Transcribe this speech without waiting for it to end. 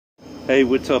Hey,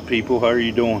 what's up, people? How are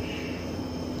you doing?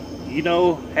 You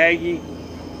know, Haggy,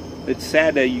 it's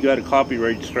sad that you got to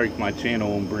copyright strike my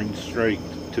channel and bring strike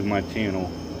to my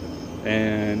channel.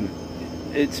 And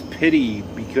it's pity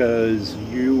because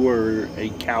you are a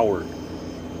coward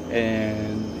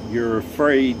and you're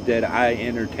afraid that I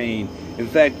entertain. In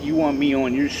fact, you want me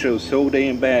on your show so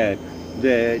damn bad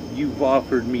that you've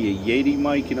offered me a Yeti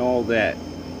mic and all that.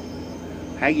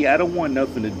 Haggy, I don't want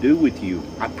nothing to do with you.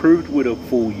 I proved what a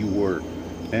fool you were.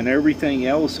 And everything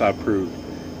else I proved.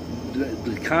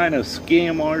 The kind of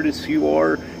scam artist you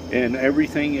are and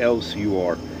everything else you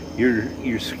are.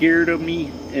 You're scared of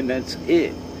me and that's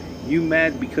it. You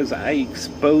mad because I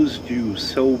exposed you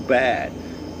so bad.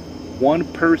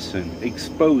 One person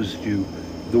exposed you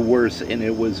the worst and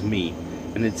it was me.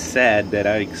 And it's sad that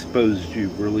I exposed you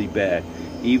really bad.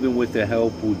 Even with the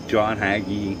help with John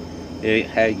Haggy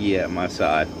at my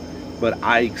side, but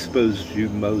I exposed you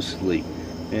mostly,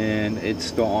 and it's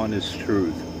the honest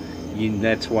truth.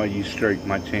 That's why you strike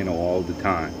my channel all the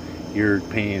time. You're a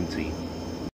pansy.